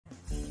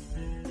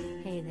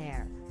Hey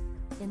there.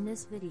 In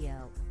this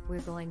video, we're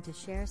going to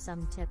share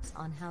some tips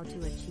on how to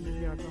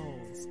achieve your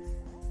goals.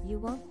 You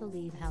won't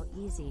believe how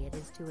easy it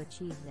is to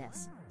achieve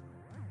this.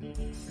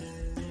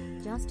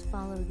 Just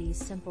follow these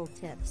simple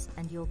tips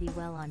and you'll be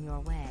well on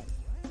your way.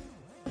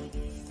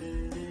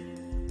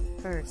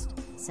 First,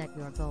 set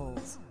your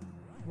goals.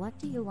 What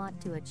do you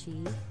want to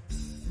achieve?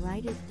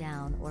 Write it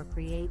down or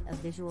create a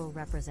visual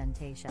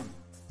representation.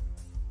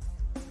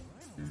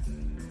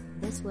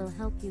 This will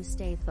help you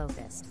stay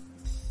focused.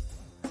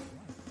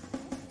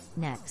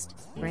 Next,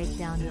 break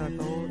down your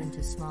goal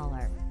into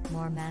smaller,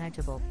 more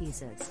manageable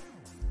pieces.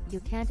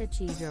 You can't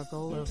achieve your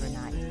goal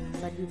overnight,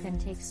 but you can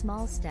take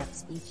small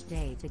steps each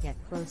day to get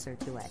closer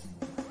to it.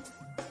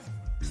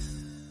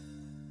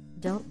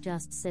 Don't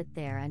just sit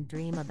there and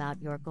dream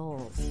about your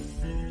goals.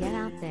 Get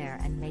out there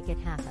and make it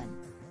happen.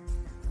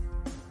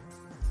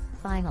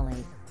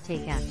 Finally,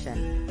 take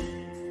action.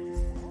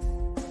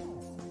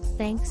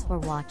 Thanks for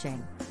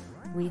watching.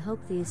 We hope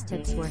these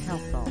tips were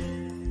helpful.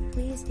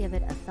 Please give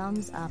it a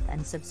thumbs up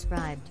and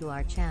subscribe to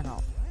our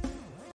channel.